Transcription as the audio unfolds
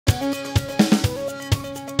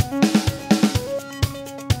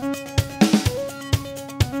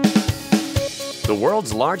The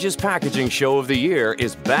world's largest packaging show of the year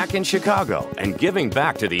is back in Chicago and giving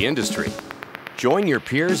back to the industry. Join your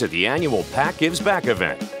peers at the annual PACK Gives Back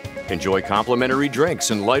event. Enjoy complimentary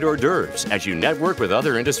drinks and light hors d'oeuvres as you network with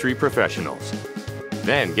other industry professionals.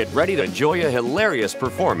 Then get ready to enjoy a hilarious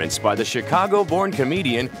performance by the Chicago-born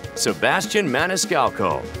comedian Sebastian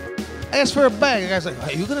Maniscalco. I asked for a bag. The guy's like,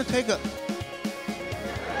 are you going to take a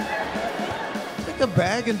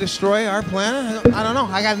bag and destroy our planet? I don't know.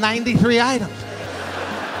 I got 93 items.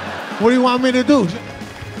 What do you want me to do?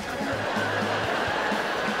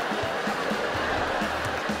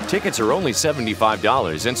 Tickets are only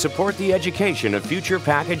 $75 and support the education of future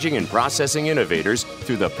packaging and processing innovators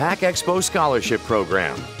through the PACK EXPO Scholarship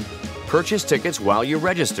Program. Purchase tickets while you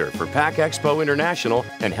register for PACK EXPO International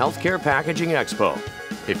and Healthcare Packaging Expo.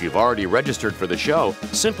 If you've already registered for the show,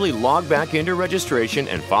 simply log back into registration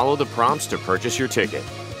and follow the prompts to purchase your ticket.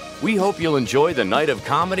 We hope you'll enjoy the night of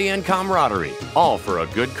comedy and camaraderie, all for a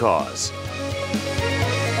good cause.